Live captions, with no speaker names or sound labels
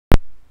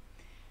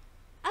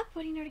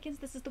Buddy Nerdigans,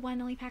 this is the one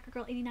and only Packer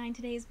Girl 89.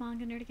 Today's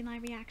manga Nerdigan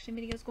live reaction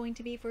video is going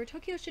to be for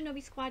Tokyo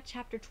Shinobi Squad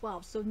Chapter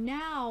 12. So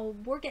now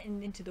we're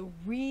getting into the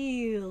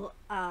real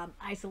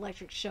Ice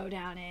Electric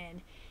Showdown,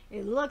 and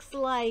it looks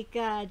like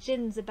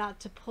Jin's about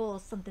to pull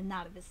something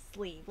out of his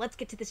sleeve. Let's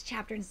get to this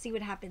chapter and see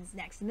what happens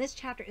next. And this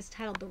chapter is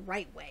titled The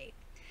Right Way.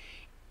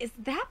 Is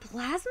that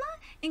plasma?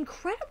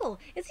 Incredible!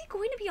 Is he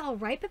going to be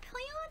alright,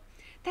 Papillion?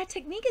 That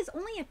technique is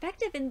only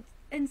effective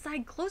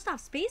inside closed-off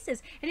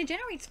spaces, and it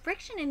generates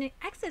friction and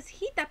excess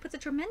heat that puts a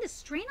tremendous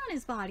strain on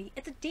his body.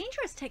 It's a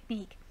dangerous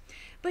technique.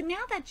 But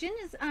now that Jin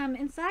is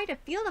inside a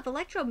field of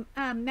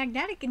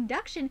electromagnetic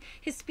induction,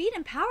 his speed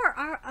and power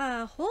are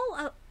a whole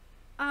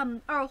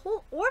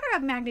order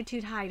of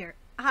magnitude higher.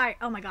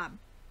 Oh my god.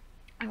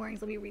 I'm wearing,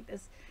 so let me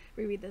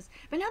reread this.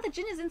 But now that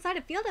Jin is inside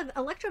a field of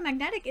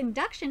electromagnetic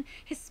induction,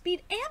 his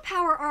speed and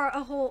power are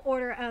a whole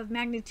order of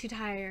magnitude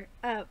higher.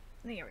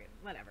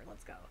 Whatever,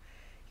 let's go.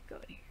 Go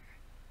in here.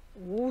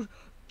 Oh,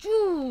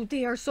 dude,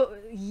 they are so,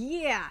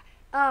 yeah.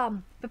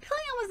 But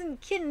Papillion wasn't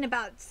kidding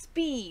about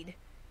speed.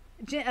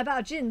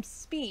 About Jin's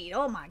speed.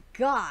 Oh my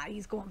god,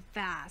 he's going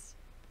fast.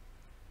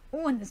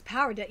 Oh, and his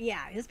power,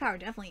 his power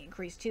definitely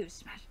increased too.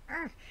 Smash.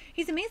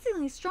 He's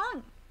amazingly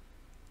strong.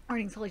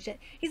 Holy shit.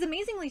 He's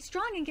amazingly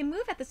strong and can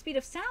move at the speed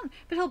of sound,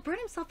 but he'll burn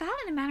himself out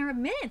in a matter of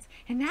minutes.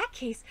 In that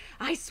case,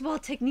 Ice Wall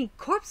Technique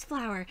Corpse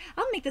Flower.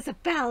 I'll make this a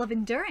battle of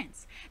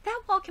endurance.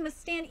 That wall can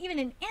withstand even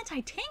an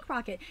anti-tank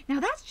rocket. Now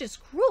that's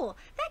just cruel.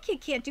 That kid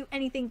can't do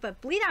anything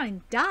but bleed out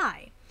and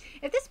die.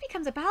 If this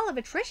becomes a battle of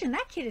attrition,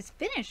 that kid is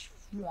finished.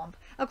 Womp.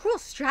 A cruel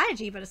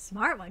strategy, but a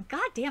smart one.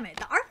 God damn it.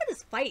 The art for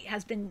this fight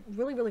has been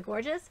really, really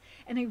gorgeous,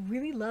 and I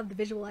really love the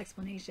visual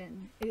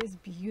explanation. It is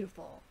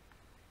beautiful.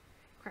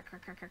 Crack,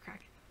 crack, crack, crack,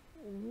 crack.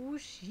 Oh,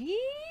 shit.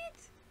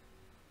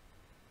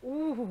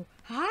 Ooh,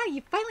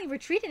 you finally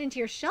retreated into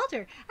your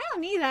shelter. I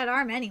don't need that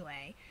arm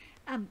anyway.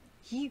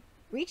 He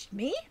reached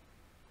me?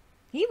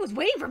 He was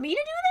waiting for me to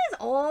do this?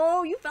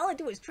 Oh, you fell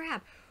into his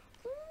trap.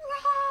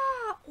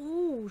 Rah!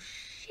 Oh,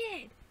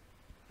 shit.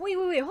 Wait,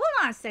 hold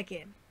on a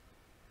second.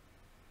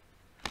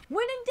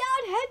 When in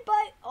doubt,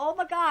 headbutt. Oh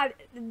my god.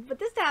 But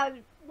this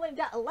time, when in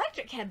doubt,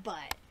 electric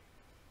headbutt.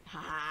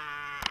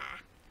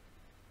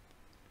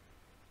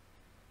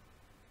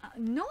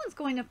 No one's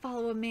going to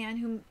follow a man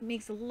who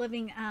makes a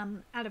living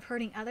out of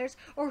hurting others,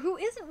 or who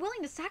isn't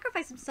willing to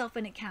sacrifice himself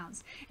when it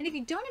counts. And if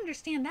you don't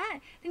understand that,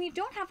 then you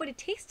don't have what it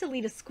takes to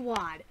lead a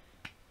squad.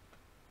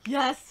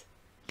 Yes,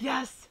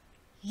 yes,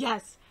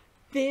 yes.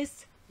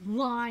 This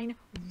line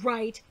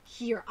right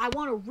here. I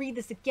want to read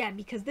this again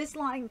because this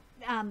line,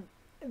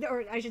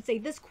 or I should say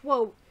this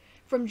quote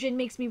from Jin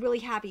makes me really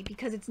happy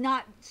because it's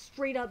not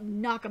straight up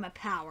Nakama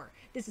power.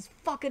 This is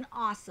fucking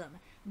awesome.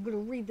 I'm going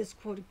to read this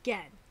quote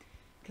again.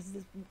 Because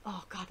this,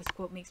 oh god, this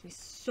quote makes me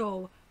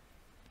so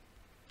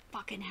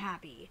fucking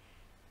happy.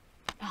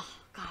 Oh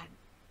god.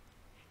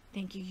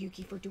 Thank you,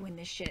 Yuki, for doing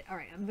this shit.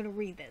 Alright, I'm gonna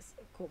read this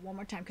quote one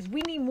more time because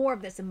we need more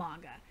of this in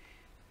manga.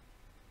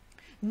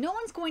 No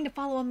one's going to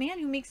follow a man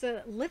who makes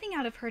a living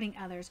out of hurting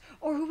others,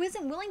 or who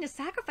isn't willing to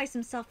sacrifice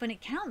himself when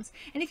it counts.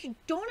 And if you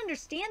don't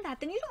understand that,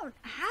 then you don't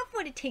have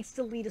what it takes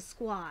to lead a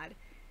squad.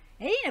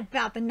 It ain't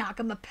about the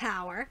Nakama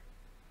power.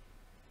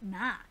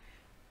 Nah.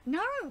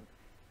 Naru...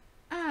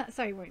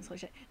 sorry, we're in slow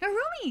shit.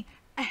 Narumi,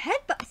 a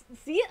headbutt.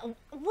 See, when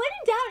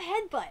in doubt,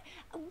 headbutt.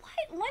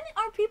 When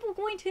are people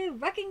going to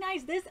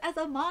recognize this as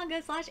a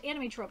manga /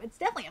 anime trope? It's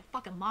definitely a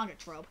fucking manga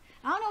trope.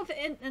 I don't know if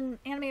in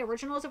anime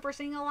originals if we're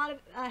seeing a lot of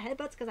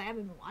headbutts because I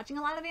haven't been watching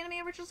a lot of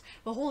anime originals.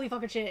 But holy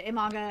fucking shit, in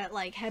manga,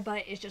 like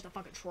headbutt is just a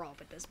fucking trope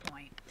at this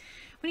point.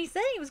 When he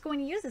said he was going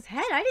to use his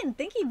head, I didn't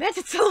think he meant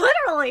it so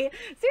literally.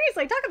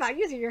 Seriously, talk about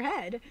using your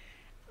head.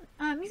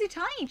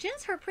 Mizutani,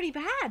 Jin's hurt pretty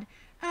bad.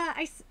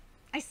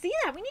 I see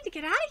that. We need to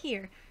get out of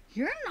here.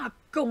 You're not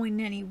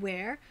going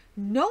anywhere.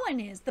 No one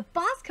is. The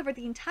boss covered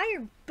the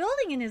entire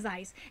building in his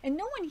ice, and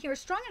no one here is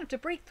strong enough to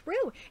break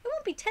through. It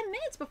won't be 10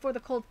 minutes before the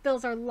cold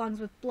fills our lungs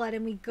with blood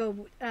and we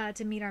go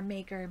to meet our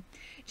maker.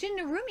 Jin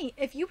Narumi,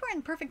 if you were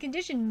in perfect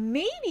condition,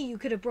 maybe you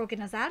could have broken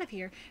us out of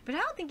here, but I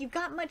don't think you've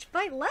got much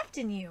fight left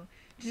in you.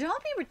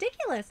 Don't be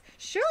ridiculous.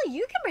 Surely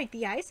you can break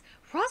the ice.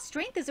 Raw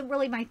strength isn't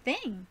really my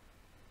thing.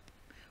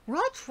 We're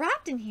all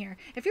trapped in here.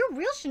 If you're a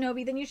real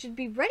shinobi, then you should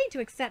be ready to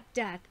accept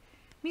death.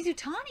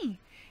 Mizutani,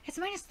 it's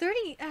minus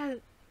 30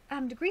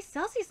 degrees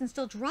Celsius and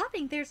still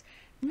dropping. There's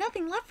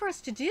nothing left for us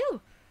to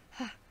do.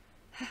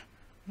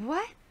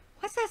 What?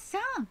 What's that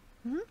sound?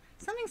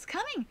 Something's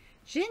coming.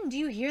 Jin, do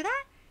you hear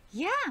that?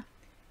 Yeah.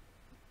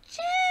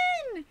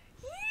 Jin!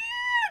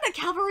 Yeah! The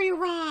cavalry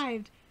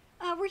arrived.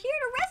 We're here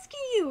to rescue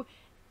you.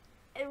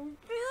 It was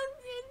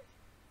great.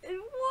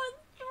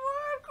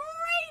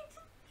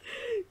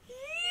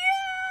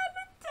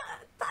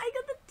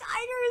 The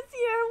tiger is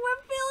here.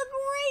 We're feeling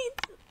great.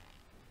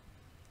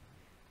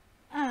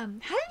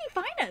 How did you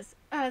find us?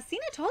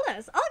 Sina told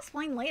us. I'll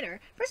explain later.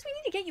 First, we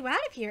need to get you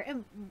out of here.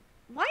 And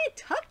why a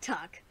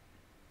tuk-tuk?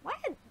 Why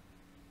a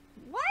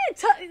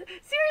tuk?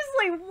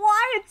 Seriously,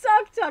 why a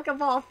tuk-tuk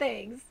of all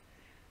things?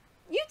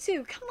 You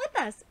two, come with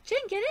us.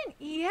 Jin, get in.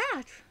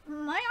 Yeah,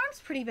 my arm's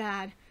pretty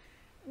bad.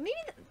 maybe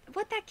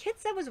what that kid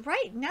said was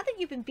right. Now that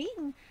you've been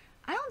beaten,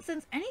 I don't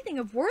sense anything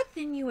of worth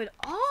in you at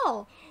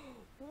all.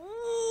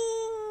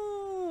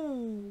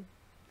 Ooh.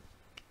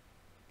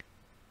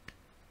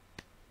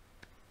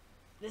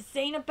 This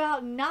ain't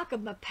about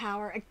Nakama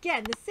power.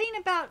 Again, this ain't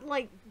about,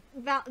 like,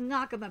 about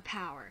Nakama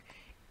power.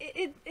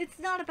 It's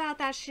not about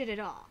that shit at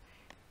all.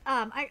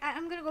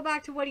 I'm gonna go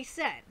back to what he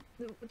said.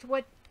 To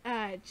what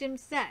Jim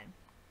said.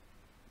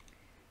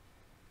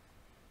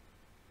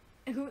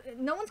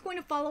 No one's going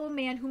to follow a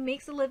man who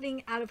makes a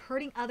living out of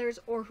hurting others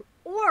or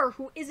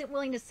who isn't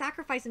willing to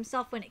sacrifice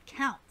himself when it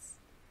counts.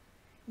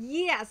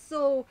 Yeah,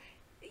 so,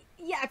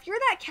 yeah, if you're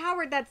that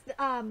coward that's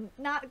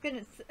not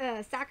going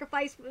to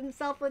sacrifice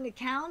himself when it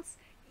counts,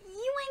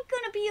 you ain't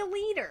going to be a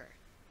leader.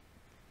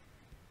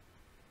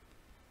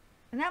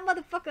 And that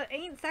motherfucker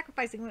ain't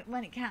sacrificing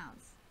when it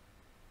counts.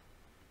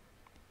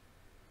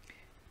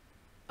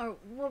 Or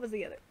what was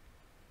the other?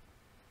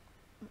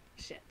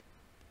 Shit.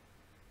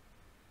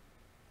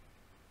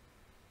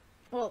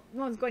 Well,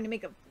 no one's going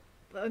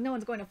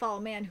to follow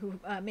a man who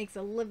makes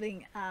a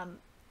living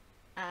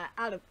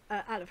out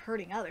of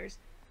hurting others.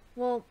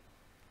 Well,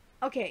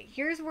 okay,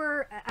 here's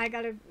where I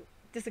gotta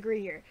disagree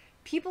here.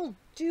 People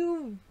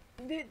do,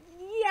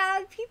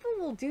 yeah, people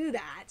will do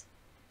that,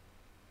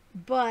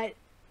 but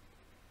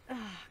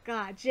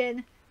God,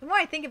 Jin. The more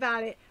I think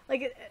about it,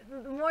 like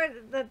the more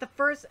the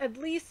first, at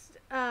least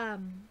the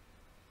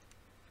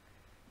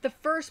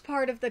first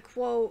part of the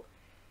quote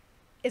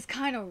is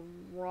kind of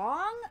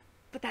wrong.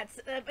 But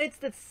it's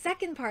the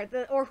second part,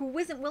 or who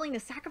isn't willing to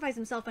sacrifice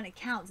himself when it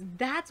counts.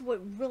 That's what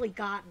really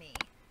got me.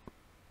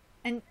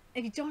 And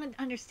if you don't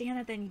understand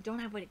that, then you don't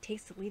have what it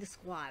takes to lead a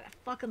squad. I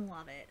fucking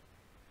love it.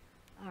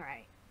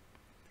 Alright.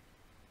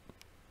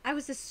 I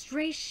was a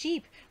stray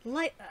sheep.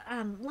 Life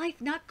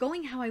not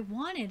going how I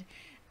wanted.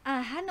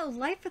 Had no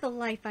life for the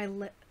life I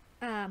lived.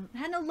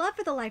 Had no love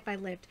for the life I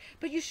lived,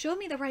 but you showed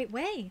me the right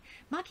way.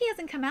 Maki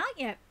hasn't come out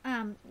yet,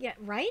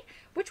 right?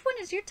 Which one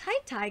is your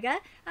type,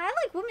 Taiga? I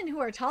like women who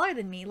are taller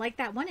than me, like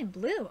that one in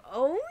blue.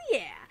 Oh,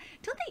 yeah.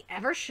 Don't they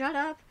ever shut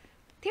up?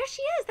 There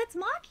she is. That's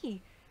Maki.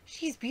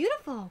 She's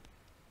beautiful.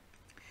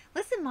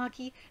 Listen,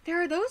 Maki,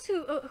 there are those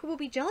who will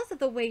be jealous of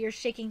the way you're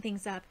shaking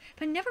things up,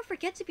 but never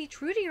forget to be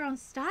true to your own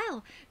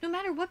style. No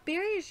matter what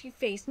barriers you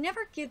face,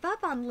 never give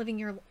up on living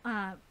your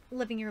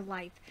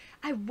life.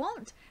 I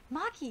won't.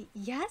 Maki,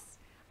 yes?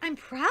 I'm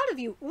proud of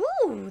you.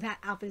 Ooh, that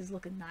outfit is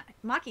looking nice.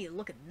 Maki is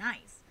looking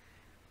nice.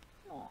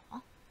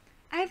 Aw.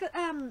 I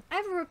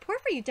have a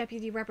report for you,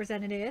 Deputy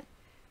Representative.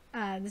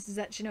 This is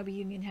at Shinobi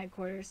Union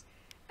headquarters.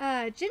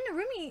 Jin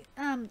Narumi's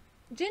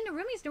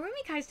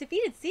Narumi Kai's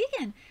defeated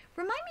Seigen.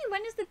 Remind me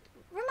when is the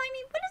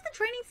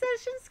training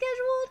session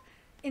scheduled?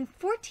 In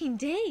 14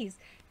 days.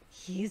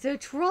 He's a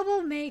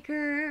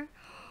troublemaker.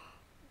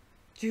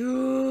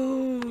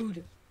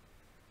 Dude.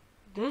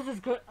 This is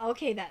good.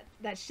 Okay,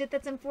 that shit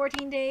that's in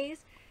 14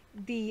 days,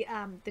 the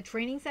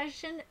training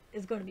session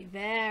is going to be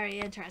very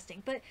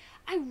interesting. But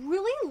I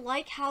really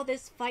like how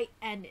this fight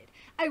ended.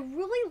 I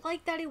really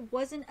like that it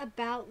wasn't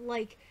about,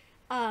 like,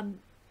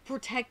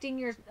 protecting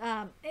your,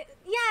 yeah,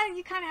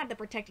 you kind of have the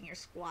protecting your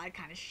squad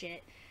kind of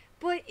shit.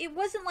 But it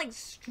wasn't, like,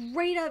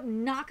 straight up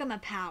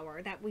Nakama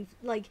power that we've,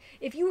 like,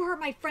 if you hurt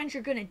my friends,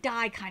 you're gonna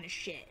die kind of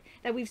shit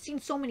that we've seen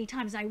so many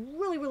times. And I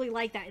really, really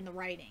like that in the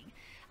writing.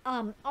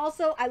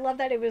 Also, I love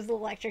that it was the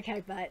electric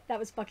headbutt. That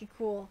was fucking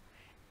cool.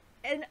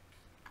 And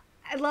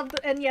I love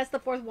and yes, the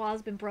fourth wall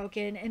has been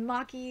broken, and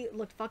Maki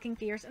looked fucking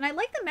fierce. And I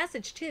like the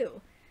message,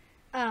 too.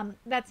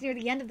 That's near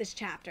the end of this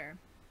chapter.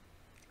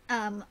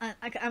 I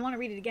want to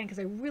read it again, because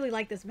I really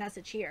like this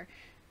message here.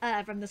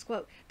 From this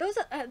quote.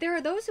 There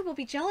are those who will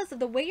be jealous of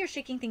the way you're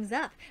shaking things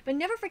up, but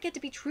never forget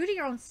to be true to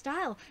your own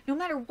style. No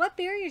matter what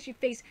barriers you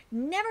face,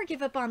 never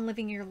give up on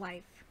living your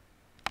life.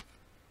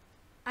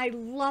 I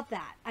love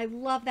that. I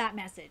love that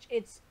message.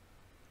 It's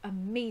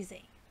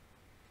amazing.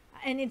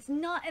 And it's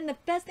not, and the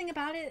best thing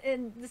about it,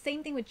 and the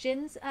same thing with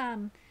Jin's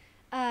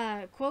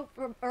quote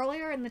from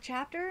earlier in the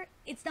chapter,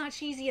 it's not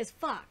cheesy as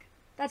fuck.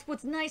 That's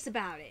what's nice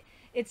about it.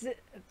 It's a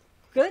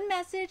good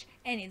message,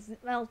 and it's,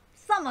 well,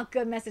 somewhat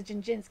good message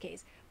in Jin's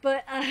case.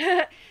 But,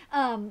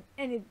 and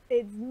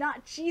it's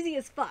not cheesy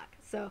as fuck.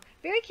 So,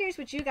 very curious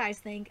what you guys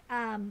think.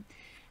 I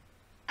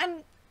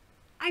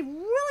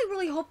really,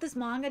 really hope this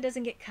manga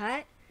doesn't get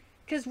cut.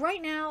 Because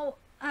right now,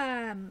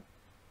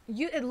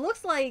 it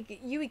looks like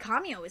Yui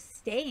Kamio is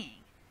staying.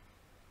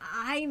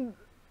 Oh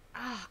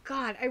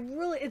god,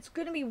 it's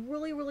going to be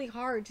really, really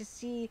hard to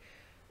see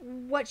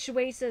what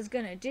Shueisa is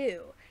going to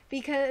do.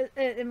 Because,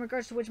 in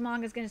regards to which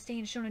manga is going to stay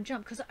in Shonen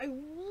Jump. Because I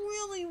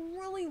really,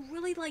 really,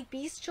 really like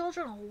Beast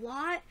Children a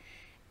lot.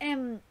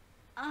 And,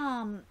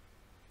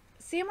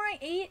 Samurai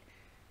 8,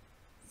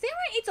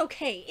 Samurai 8's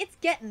okay. It's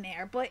getting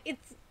there, but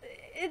it's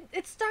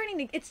starting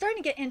to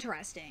get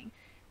interesting.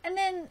 And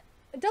then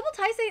Double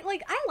Taisei,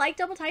 like, I like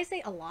Double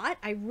Taisei a lot.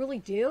 I really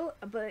do,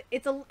 but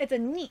it's a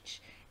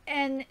niche.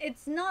 And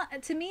it's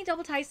not, to me,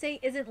 Double Taisei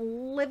isn't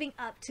living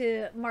up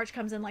to March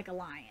Comes in Like a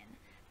Lion,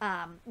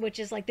 which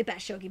is like the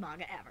best shogi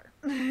manga ever.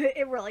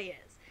 It really is.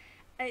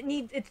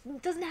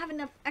 It doesn't have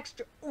enough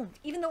extra oomph.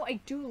 Even though I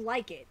do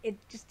like it, it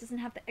just doesn't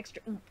have the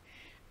extra oomph.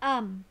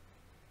 And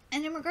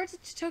in regards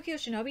to Tokyo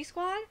Shinobi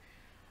Squad,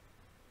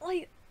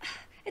 like,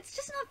 it's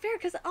just not fair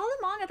because all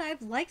the manga that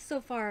I've liked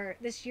so far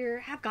this year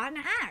have gotten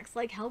axed.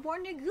 Like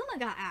Hellborn Neguma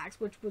got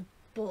axed, which was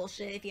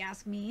bullshit if you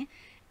ask me.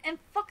 And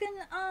fucking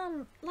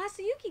Last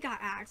Yuki got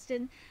axed,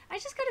 and I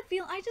just got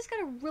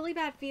a really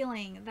bad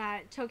feeling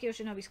that Tokyo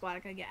Shinobi Squad are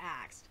gonna get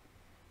axed.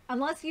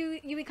 Unless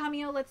Yui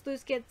Kamiyo Let's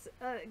Loose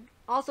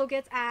also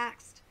gets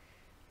axed.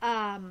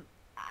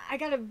 I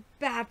got a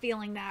bad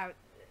feeling that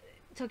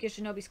Tokyo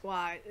Shinobi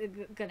Squad is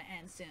gonna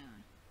end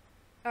soon.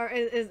 Or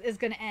is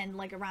gonna end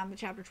like around the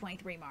chapter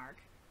 23 mark.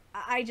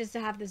 I just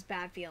have this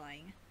bad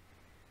feeling.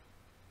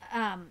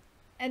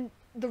 And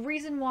the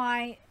reason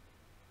why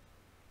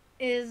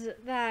is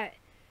that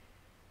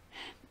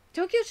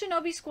Tokyo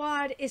Shinobi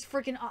Squad is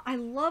freaking... I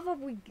love what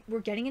we're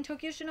getting in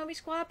Tokyo Shinobi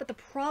Squad, but the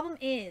problem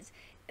is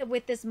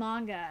with this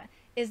manga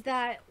is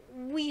that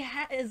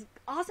as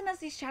awesome as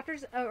these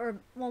chapters are,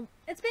 well,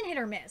 it's been hit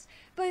or miss,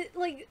 but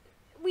like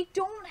we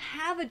don't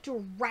have a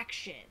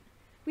direction.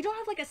 We don't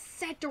have like a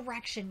set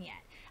direction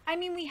yet. I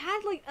mean, we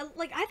had like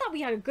I thought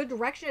we had a good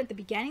direction at the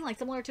beginning, like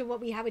similar to what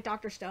we have with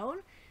Dr. Stone.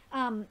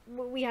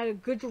 We had a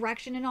good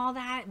direction and all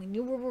that, and we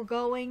knew where we're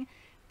going,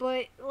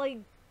 but like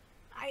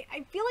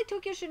I feel like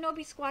Tokyo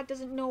Shinobi Squad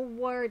doesn't know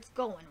where it's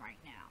going right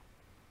now.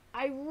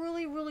 I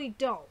really, really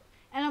don't.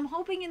 And I'm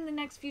hoping in the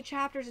next few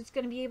chapters it's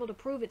going to be able to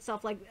prove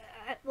itself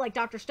like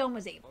Dr. Stone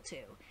was able to.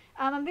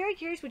 I'm very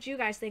curious what you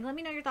guys think. Let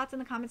me know your thoughts in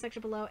the comment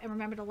section below. And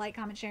remember to like,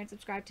 comment, share, and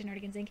subscribe to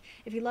Nerdigans Inc.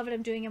 If you love what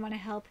I'm doing and want to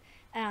help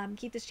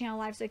keep this channel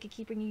alive so I can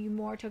keep bringing you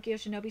more Tokyo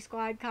Shinobi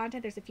Squad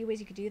content, there's a few ways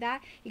you could do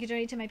that. You can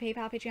donate to my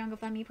PayPal, Patreon,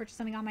 GoFundMe, purchase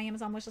something on my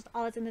Amazon wishlist.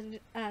 All that's in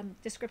the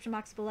description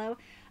box below.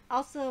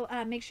 Also,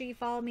 make sure you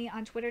follow me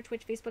on Twitter,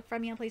 Twitch, Facebook,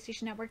 Friend Me on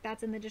PlayStation Network.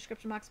 That's in the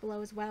description box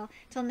below as well.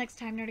 Till next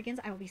time, Nerdigans,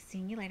 I will be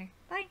seeing you later.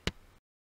 Bye!